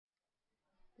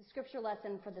The scripture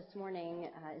lesson for this morning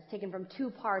is taken from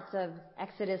two parts of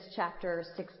Exodus chapter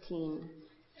 16.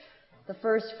 The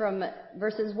first from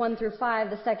verses 1 through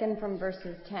 5, the second from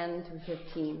verses 10 through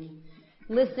 15.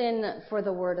 Listen for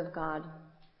the word of God.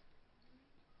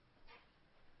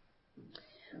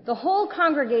 The whole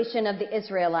congregation of the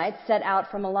Israelites set out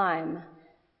from Elim,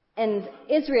 and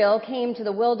Israel came to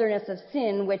the wilderness of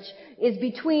Sin, which is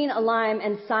between Elim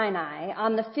and Sinai,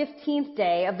 on the 15th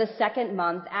day of the second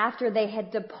month after they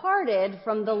had departed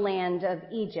from the land of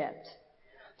Egypt.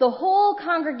 The whole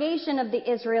congregation of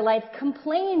the Israelites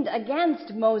complained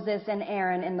against Moses and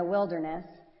Aaron in the wilderness.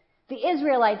 The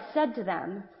Israelites said to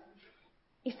them,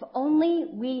 "If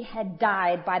only we had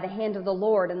died by the hand of the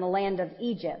Lord in the land of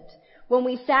Egypt, when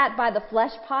we sat by the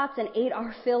flesh pots and ate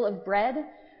our fill of bread.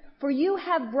 For you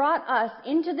have brought us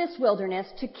into this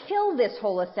wilderness to kill this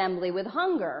whole assembly with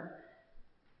hunger."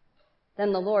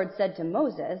 Then the Lord said to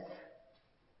Moses,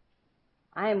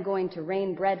 "I am going to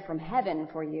rain bread from heaven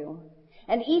for you,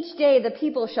 and each day the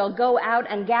people shall go out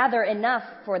and gather enough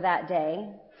for that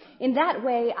day. In that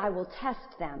way I will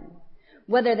test them,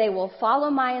 whether they will follow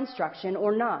my instruction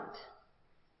or not.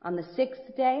 On the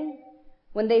 6th day,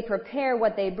 when they prepare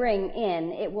what they bring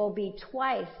in, it will be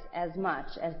twice as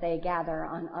much as they gather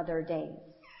on other days."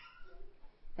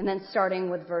 And then starting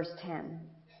with verse 10.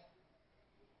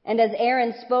 "And as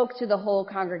Aaron spoke to the whole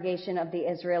congregation of the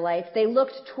Israelites, they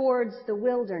looked towards the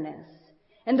wilderness,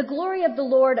 and the glory of the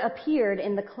Lord appeared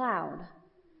in the cloud.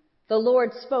 The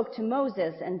Lord spoke to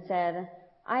Moses and said,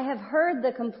 'I have heard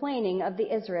the complaining of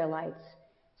the Israelites.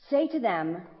 Say to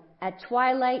them, at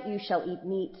twilight you shall eat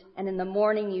meat, and in the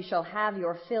morning you shall have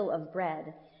your fill of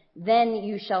bread. Then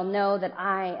you shall know that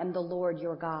I am the Lord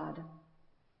your God.'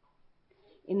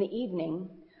 In the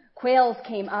evening, quails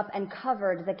came up and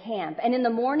covered the camp, and in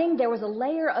the morning there was a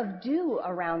layer of dew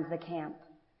around the camp.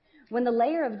 When the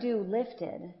layer of dew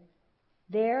lifted,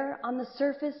 there on the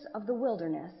surface of the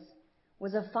wilderness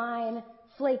was a fine,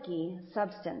 flaky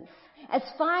substance, as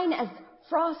fine as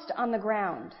frost on the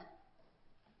ground.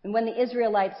 And when the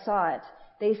Israelites saw it,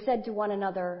 they said to one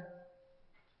another,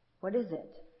 'What is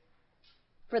it?'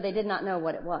 For they did not know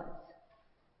what it was.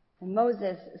 And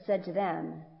Moses said to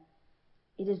them,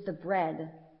 'It is the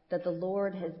bread that the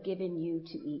Lord has given you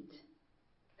to eat.'"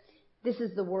 This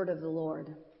is the word of the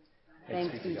Lord.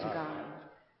 Thanks be to God.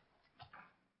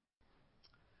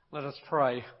 Let us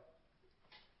pray.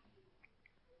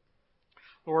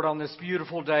 Lord, on this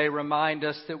beautiful day, remind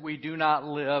us that we do not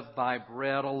live by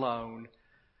bread alone,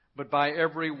 but by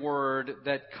every word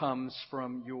that comes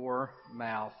from your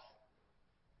mouth.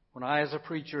 When I, as a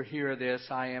preacher, hear this,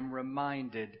 I am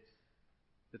reminded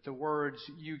that the words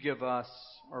you give us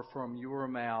are from your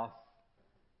mouth.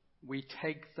 We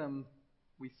take them,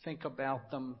 we think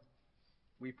about them,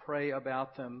 we pray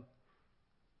about them,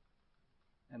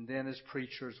 and then as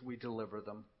preachers we deliver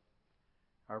them.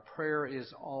 Our prayer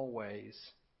is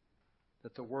always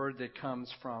that the word that comes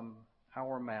from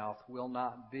our mouth will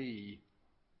not be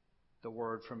the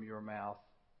word from your mouth,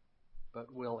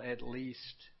 but will at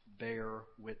least bear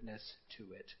witness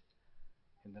to it.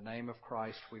 In the name of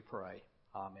Christ we pray.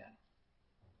 Amen.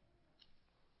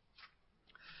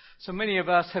 So many of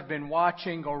us have been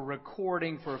watching or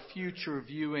recording for future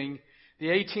viewing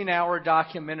the 18-hour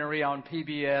documentary on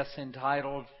PBS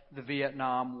entitled The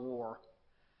Vietnam War.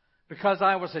 Because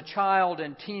I was a child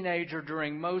and teenager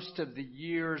during most of the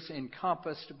years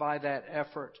encompassed by that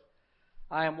effort,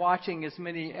 I am watching as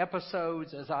many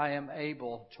episodes as I am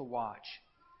able to watch.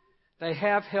 They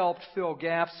have helped fill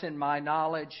gaps in my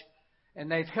knowledge,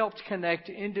 and they've helped connect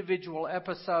individual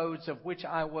episodes of which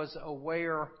I was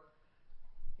aware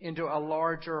into a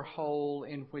larger whole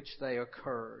in which they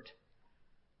occurred.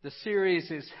 The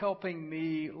series is helping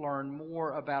me learn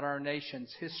more about our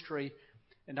nation's history,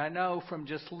 and I know from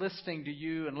just listening to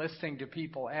you and listening to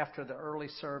people after the early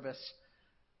service,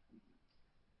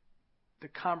 the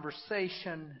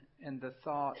conversation and the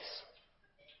thoughts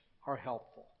are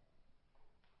helpful.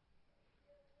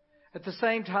 At the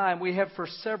same time, we have for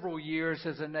several years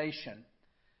as a nation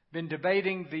been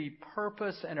debating the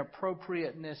purpose and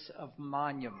appropriateness of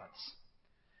monuments,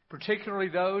 particularly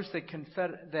those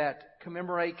that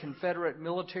commemorate Confederate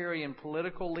military and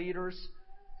political leaders,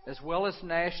 as well as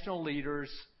national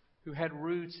leaders who had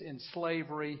roots in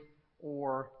slavery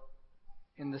or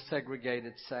in the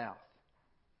segregated South.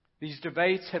 These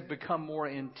debates have become more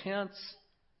intense.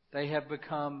 They have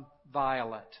become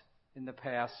violent in the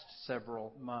past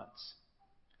several months.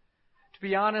 To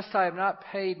be honest, I have not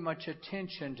paid much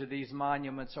attention to these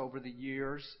monuments over the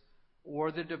years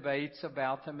or the debates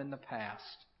about them in the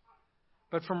past.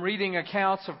 But from reading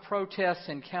accounts of protests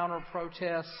and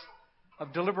counter-protests,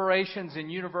 of deliberations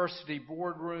in university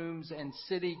boardrooms and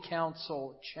city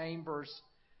council chambers,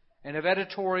 and of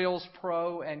editorials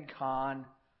pro and con,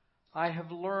 I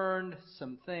have learned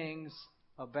some things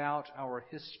about our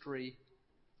history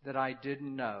that I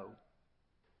didn't know.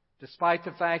 Despite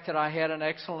the fact that I had an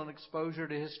excellent exposure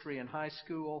to history in high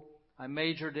school, I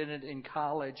majored in it in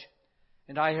college,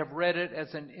 and I have read it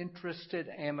as an interested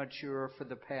amateur for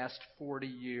the past 40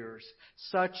 years.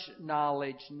 Such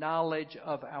knowledge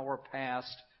of our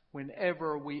past,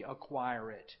 whenever we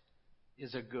acquire it,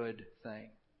 is a good thing.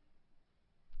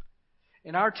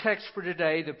 In our text for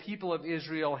today, the people of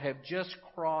Israel have just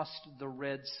crossed the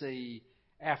Red Sea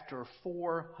after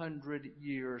 400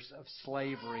 years of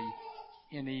slavery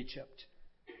in Egypt.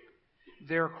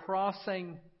 Their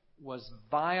crossing was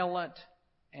violent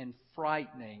and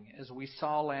frightening, as we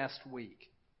saw last week,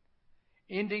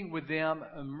 ending with them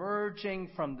emerging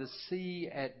from the sea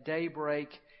at daybreak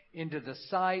into the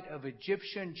sight of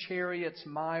Egyptian chariots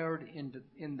mired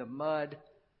in the mud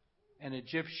and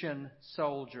Egyptian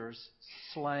soldiers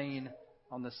slain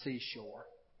on the seashore.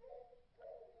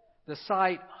 The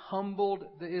sight humbled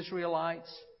the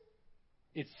Israelites.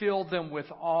 It filled them with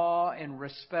awe and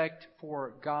respect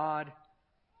for God,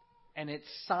 and it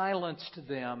silenced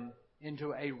them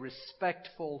into a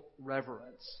respectful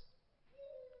reverence.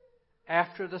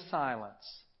 After the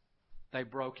silence, they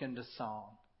broke into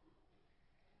song.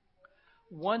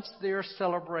 Once their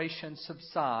celebration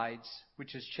subsides,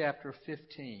 which is chapter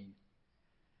 15,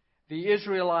 the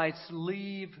Israelites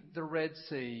leave the Red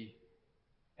Sea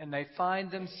and they find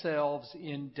themselves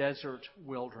in desert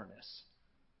wilderness.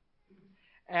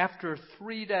 After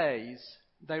 3 days,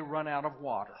 they run out of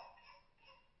water.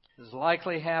 This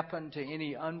likely happened to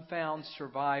any unfound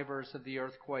survivors of the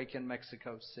earthquake in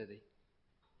Mexico City.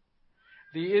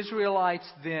 The Israelites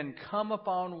then come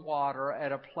upon water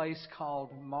at a place called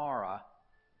Marah,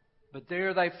 but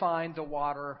there they find the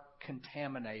water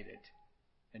contaminated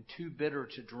and too bitter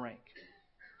to drink.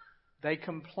 They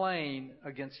complain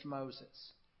against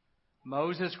Moses.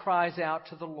 Moses cries out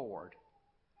to the Lord.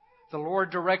 The Lord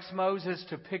directs Moses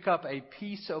to pick up a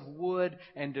piece of wood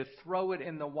and to throw it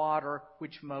in the water,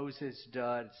 which Moses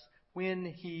does. When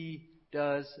he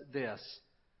does this,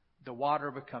 the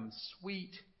water becomes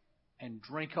sweet and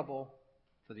drinkable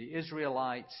for the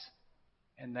Israelites,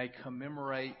 and they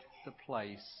commemorate the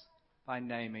place by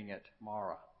naming it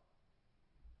Marah.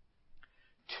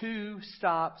 2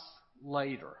 stops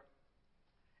later,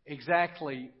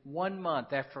 exactly 1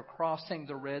 month after crossing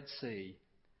the Red Sea,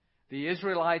 the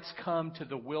Israelites come to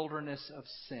the wilderness of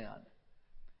Sin.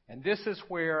 And this is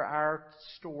where our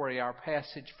story, our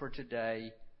passage for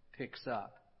today, picks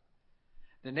up.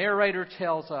 The narrator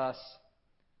tells us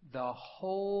the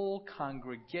whole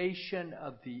congregation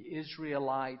of the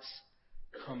Israelites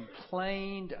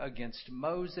complained against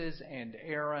Moses and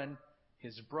Aaron,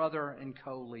 his brother and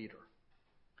co-leader.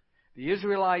 The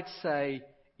Israelites say,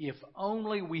 "If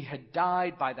only we had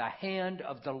died by the hand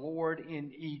of the Lord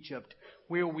in Egypt,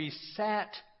 where we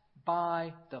sat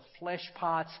by the flesh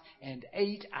pots and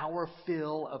ate our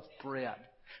fill of bread.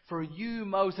 For you,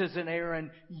 Moses and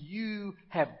Aaron, you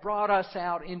have brought us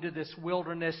out into this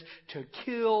wilderness to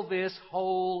kill this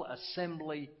whole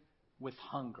assembly with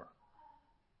hunger."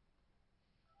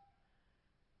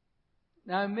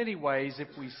 Now, in many ways,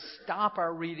 if we stop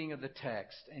our reading of the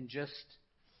text and just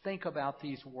think about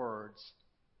these words,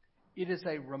 it is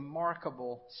a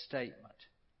remarkable statement.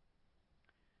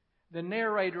 The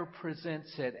narrator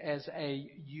presents it as a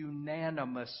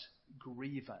unanimous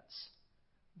grievance.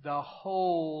 The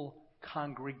whole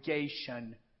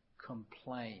congregation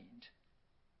complained.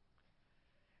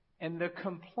 And the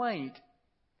complaint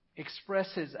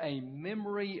expresses a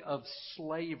memory of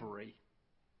slavery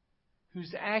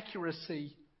whose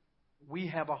accuracy we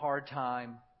have a hard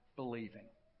time believing.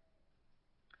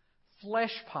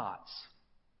 Flesh pots,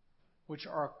 which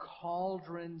are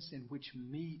cauldrons in which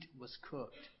meat was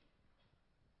cooked,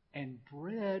 and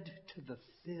bread to the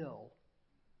fill,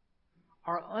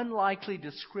 are unlikely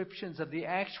descriptions of the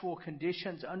actual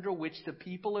conditions under which the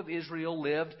people of Israel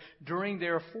lived during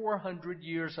their 400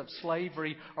 years of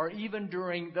slavery, or even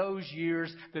during those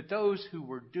years that those who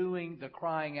were doing the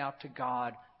crying out to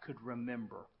God could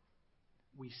remember.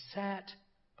 We sat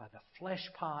by the flesh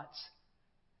pots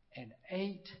and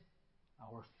ate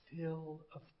our fill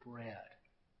of bread.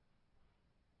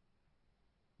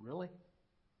 Really?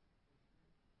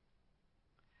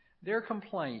 Their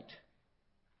complaint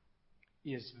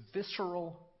is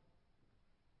visceral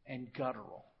and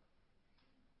guttural.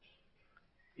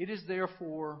 It is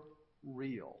therefore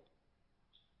real,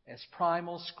 as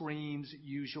primal screams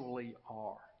usually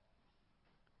are.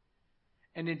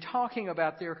 And in talking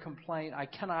about their complaint, I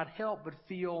cannot help but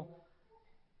feel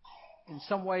in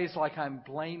some ways like I'm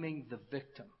blaming the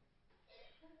victim.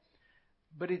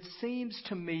 But it seems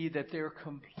to me that their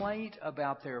complaint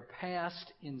about their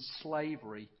past in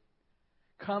slavery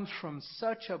comes from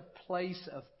such a place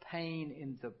of pain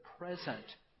in the present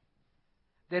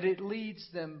that it leads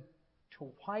them to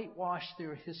whitewash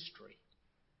their history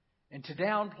and to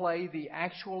downplay the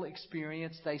actual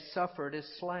experience they suffered as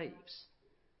slaves.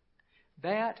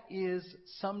 That is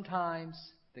sometimes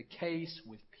the case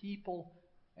with people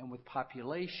and with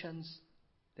populations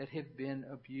that have been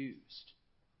abused.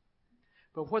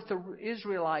 But what the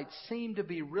Israelites seem to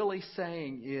be really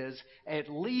saying is,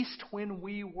 at least when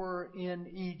we were in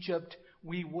Egypt,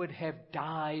 we would have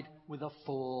died with a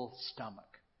full stomach.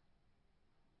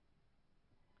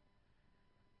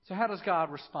 So how does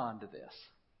God respond to this?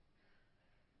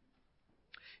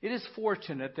 It is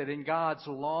fortunate that in God's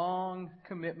long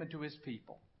commitment to His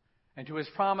people and to His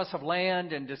promise of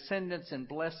land and descendants and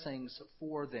blessings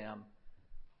for them,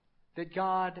 that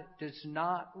God does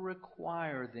not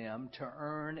require them to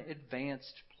earn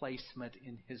advanced placement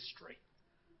in history.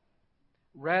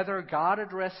 Rather, God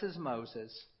addresses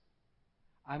Moses,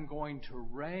 I'm going to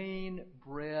rain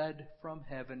bread from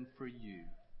heaven for you.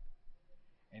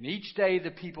 And each day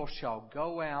the people shall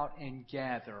go out and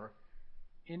gather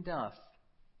enough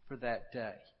for that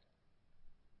day.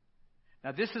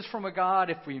 Now this is from a God,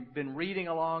 if we've been reading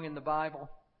along in the Bible,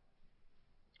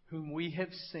 whom we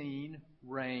have seen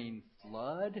rain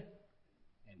flood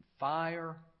and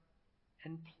fire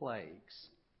and plagues,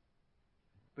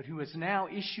 but who is now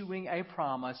issuing a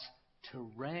promise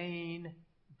to rain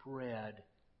bread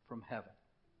from heaven.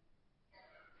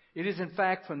 It is in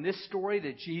fact from this story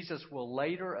that Jesus will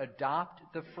later adopt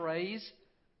the phrase,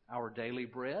 our daily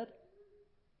bread,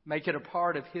 make it a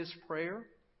part of His prayer,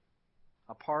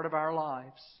 a part of our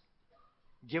lives.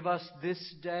 Give us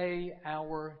this day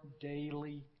our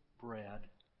daily bread.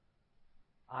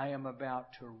 I am about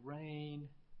to rain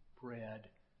bread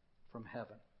from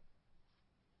heaven.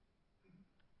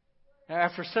 Now,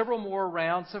 after several more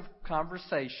rounds of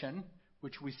conversation,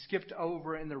 which we skipped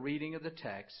over in the reading of the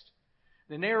text,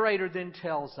 the narrator then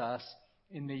tells us,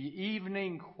 in the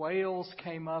evening quails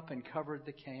came up and covered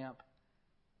the camp,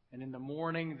 and in the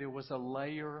morning there was a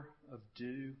layer of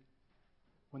dew.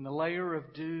 When the layer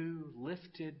of dew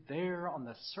lifted, there on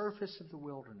the surface of the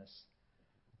wilderness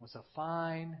was a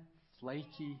fine,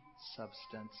 flaky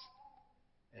substance,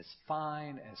 as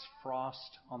fine as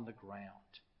frost on the ground.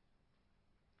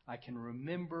 I can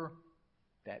remember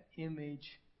that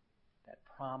image, that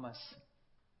promise,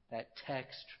 that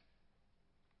text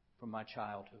from my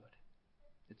childhood.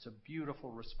 It's a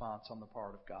beautiful response on the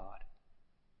part of God.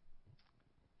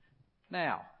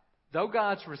 Now, though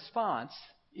God's response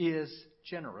is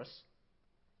generous,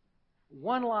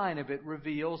 one line of it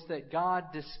reveals that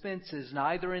God dispenses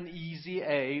neither an easy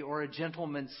A or a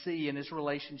gentleman C in His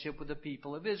relationship with the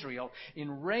people of Israel.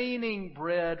 In raining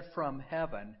bread from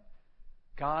heaven,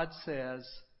 God says,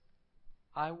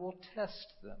 I will test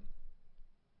them,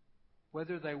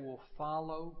 whether they will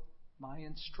follow my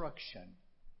instruction,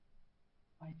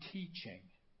 my teaching,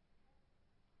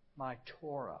 my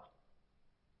Torah,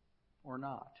 or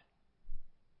not.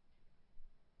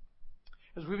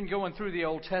 As we've been going through the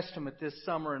Old Testament this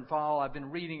summer and fall, I've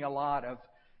been reading a lot of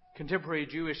contemporary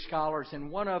Jewish scholars,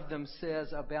 and one of them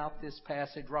says about this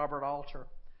passage, Robert Alter,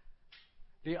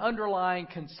 the underlying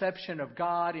conception of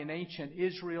God in ancient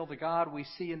Israel, the God we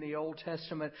see in the Old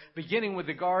Testament, beginning with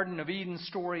the Garden of Eden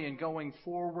story and going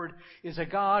forward, is a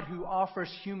God who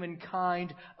offers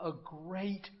humankind a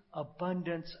great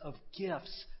abundance of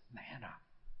gifts, manna,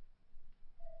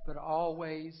 but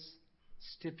always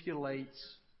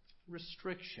stipulates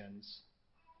restrictions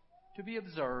to be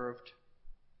observed,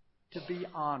 to be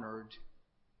honored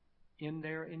in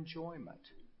their enjoyment.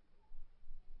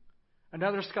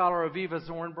 Another scholar, Aviva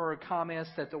Zornberg, comments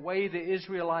that the way the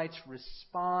Israelites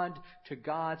respond to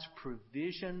God's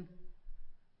provision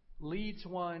leads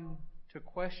one to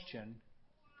question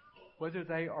whether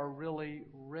they are really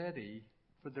ready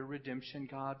for the redemption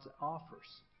God offers.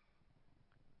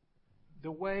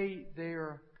 The way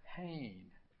their pain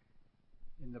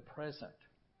in the present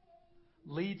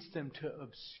leads them to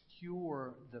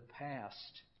obscure the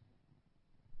past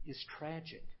is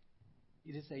tragic.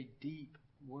 It is a deep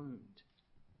wound.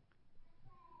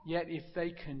 Yet if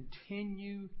they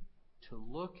continue to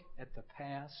look at the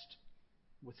past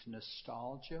with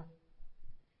nostalgia,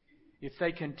 if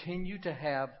they continue to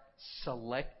have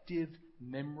selective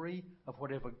memory of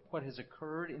what has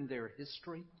occurred in their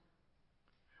history,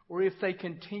 or if they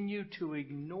continue to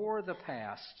ignore the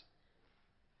past,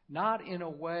 not in a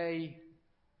way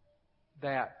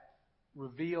that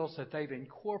reveals that they've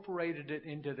incorporated it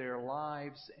into their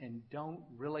lives and don't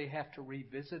really have to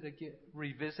revisit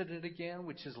it again,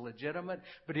 which is legitimate.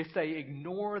 But if they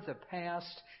ignore the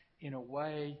past in a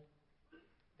way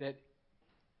that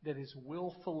is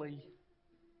willfully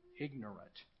ignorant,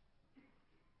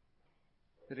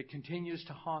 that it continues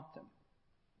to haunt them,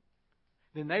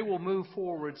 then they will move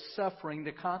forward suffering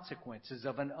the consequences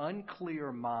of an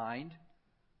unclear mind,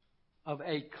 of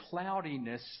a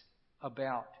cloudiness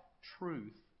about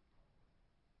truth,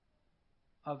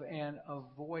 of an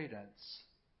avoidance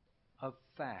of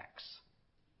facts,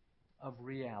 of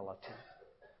reality,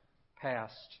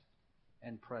 past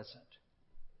and present.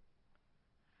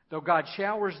 Though God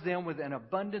showers them with an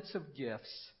abundance of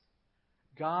gifts,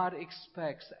 God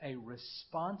expects a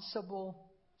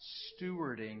responsible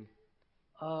stewarding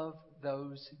of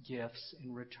those gifts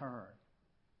in return.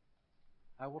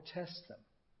 I will test them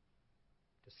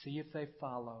to see if they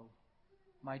follow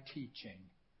my teaching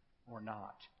or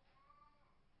not.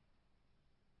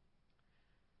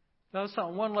 Thus,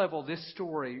 on one level, this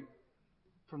story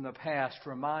from the past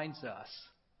reminds us,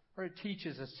 or it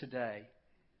teaches us today,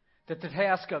 that the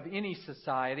task of any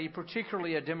society,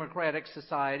 particularly a democratic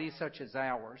society such as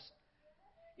ours,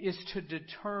 is to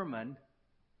determine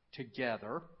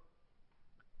together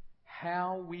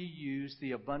how we use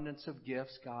the abundance of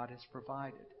gifts God has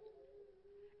provided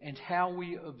and how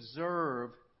we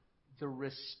observe the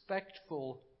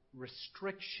respectful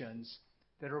restrictions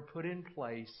that are put in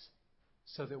place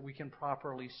so that we can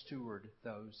properly steward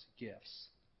those gifts.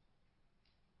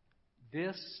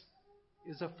 This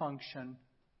is a function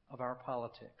of our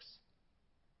politics.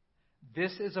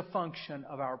 This is a function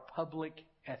of our public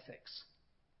ethics.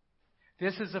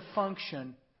 This is a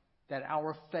function that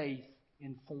our faith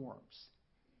informs.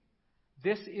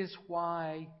 This is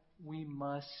why we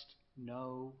must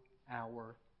know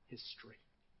our history.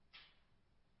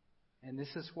 And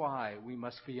this is why we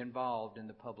must be involved in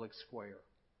the public square.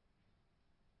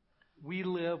 We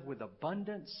live with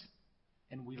abundance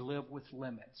and we live with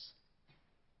limits.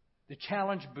 The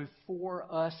challenge before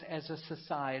us as a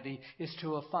society is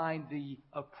to find the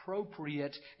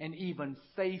appropriate and even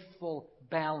faithful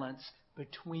balance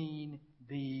between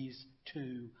these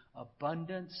two,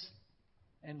 abundance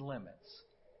and limits,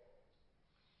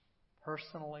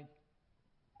 personally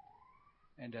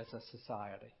and as a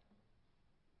society.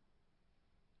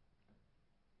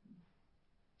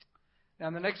 Now,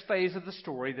 in the next phase of the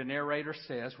story, the narrator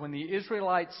says, when the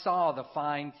Israelites saw the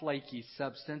fine, flaky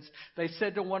substance, they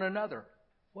said to one another,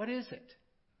 "What is it?"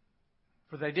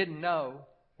 For they didn't know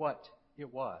what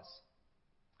it was.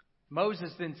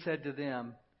 Moses then said to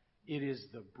them, "It is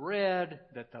the bread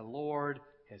that the Lord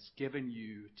has given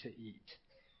you to eat."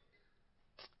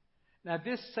 Now,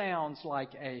 this sounds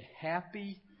like a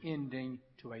happy ending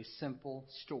to a simple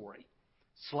story.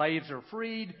 Slaves are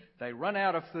freed, they run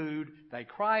out of food, they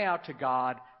cry out to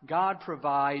God, God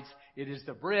provides, it is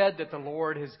the bread that the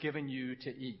Lord has given you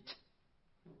to eat.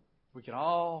 We can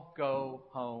all go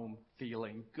home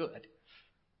feeling good,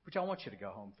 which I want you to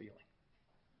go home feeling.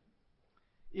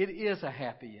 It is a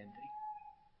happy ending,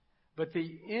 but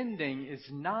the ending is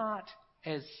not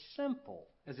as simple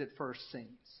as it first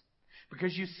seems.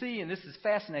 Because you see, and this is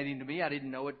fascinating to me, I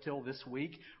didn't know it till this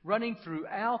week, running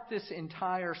throughout this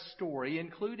entire story,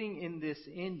 including in this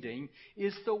ending,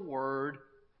 is the word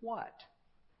what?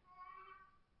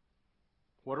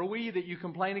 What are we that you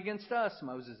complain against us,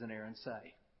 Moses and Aaron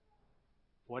say.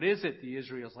 What is it, the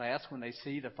Israelites ask when they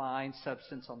see the fine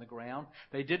substance on the ground?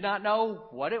 They did not know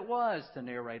what it was, the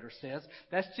narrator says.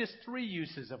 That's just 3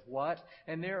 uses of what,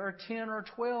 and there are 10 or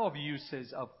 12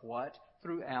 uses of what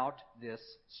throughout this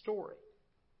story.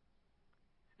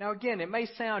 Now again, it may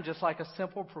sound just like a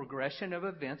simple progression of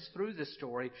events through this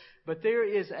story, but there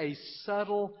is a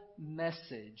subtle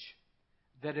message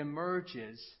that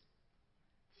emerges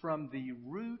from the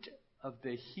root of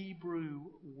the Hebrew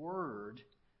word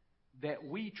that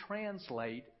we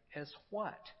translate as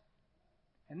what?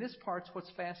 And this part's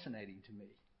what's fascinating to me.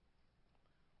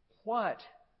 What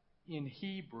in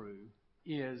Hebrew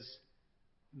is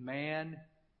man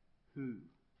who?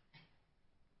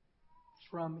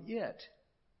 From it,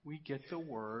 we get the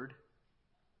word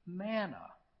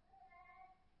manna.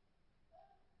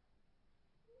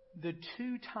 The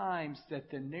 2 times that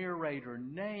the narrator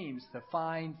names the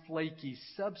fine, flaky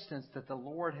substance that the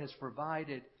Lord has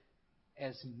provided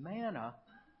as manna,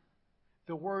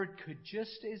 the word could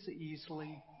just as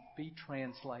easily be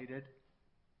translated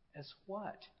as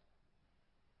what?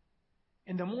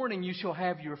 In the morning you shall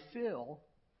have your fill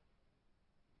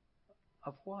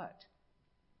of what?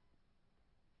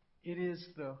 It is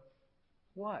the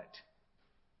what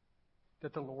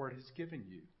that the Lord has given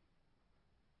you.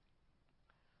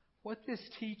 What this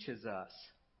teaches us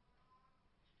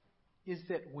is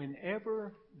that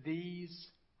whenever these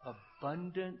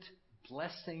abundant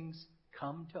blessings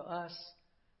come to us,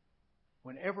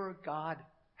 whenever God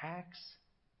acts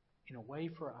in a way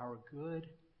for our good,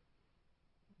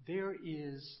 there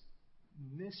is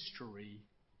mystery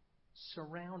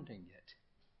surrounding it.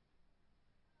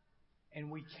 And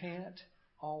we can't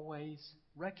always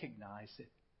recognize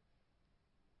it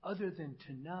other than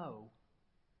to know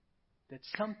that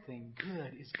something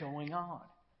good is going on.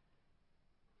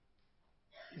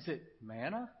 Is it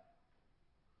manna?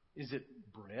 Is it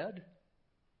bread?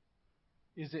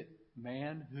 Is it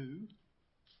man who?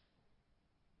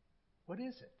 What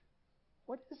is it?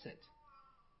 What is it?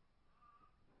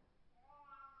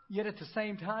 Yet at the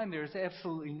same time, there's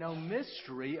absolutely no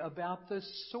mystery about the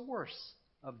source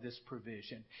of this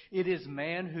provision. It is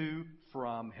man who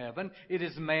from heaven. It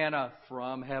is manna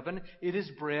from heaven. It is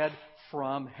bread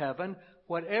from heaven.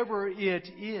 Whatever it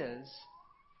is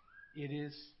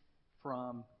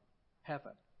from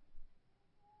heaven.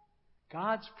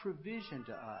 God's provision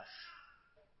to us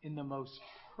in the most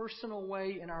personal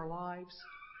way in our lives,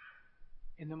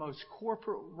 in the most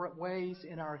corporate ways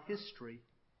in our history,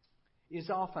 is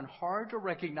often hard to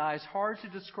recognize, hard to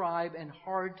describe, and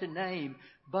hard to name,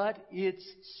 but its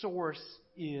source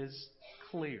is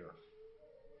clear.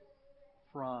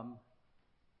 From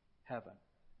heaven.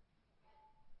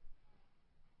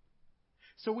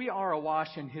 So we are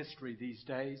awash in history these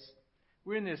days.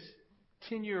 We're in this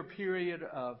 10-year period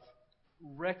of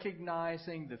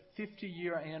recognizing the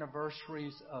 50-year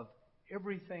anniversaries of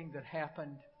everything that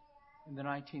happened in the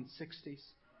 1960s.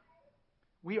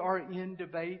 We are in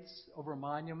debates over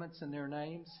monuments and their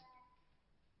names.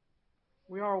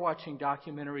 We are watching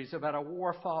documentaries about a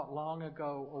war fought long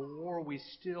ago, a war we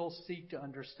still seek to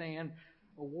understand,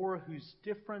 a war whose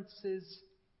differences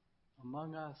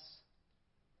among us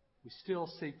we still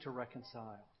seek to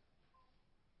reconcile.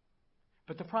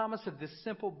 But the promise of this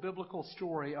simple biblical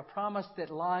story, a promise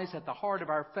that lies at the heart of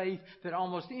our faith that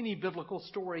almost any biblical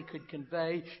story could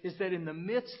convey, is that in the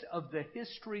midst of the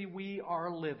history we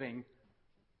are living,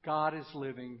 God is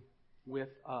living with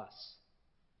us.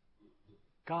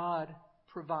 God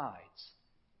provides.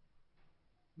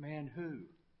 Man who?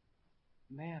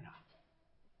 Manna.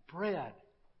 Bread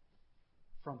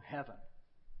from heaven.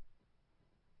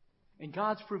 And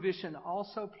God's provision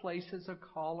also places a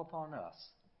call upon us.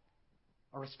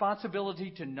 A responsibility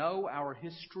to know our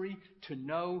history, to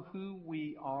know who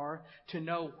we are, to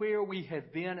know where we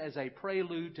have been as a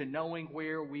prelude to knowing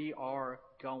where we are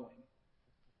going.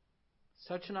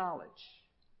 Such knowledge,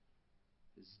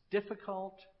 as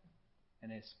difficult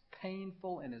and as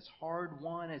painful and as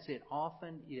hard-won as it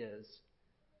often is,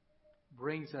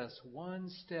 brings us one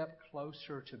step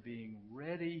closer to being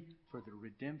ready for the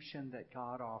redemption that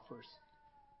God offers.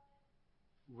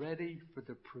 Ready for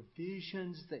the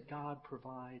provisions that God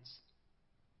provides.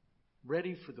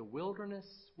 Ready for the wilderness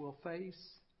we'll face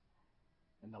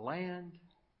and the land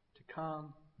to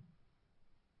come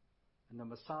and the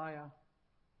Messiah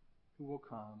who will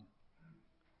come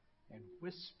and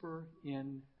whisper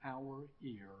in our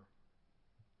ear,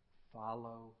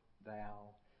 "Follow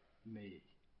thou me."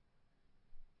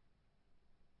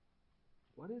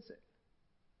 What is it?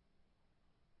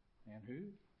 And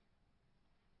who?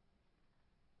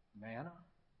 Manna?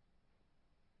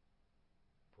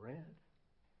 Bread?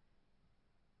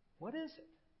 What is it?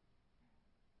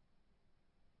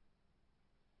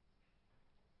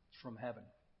 It's from heaven.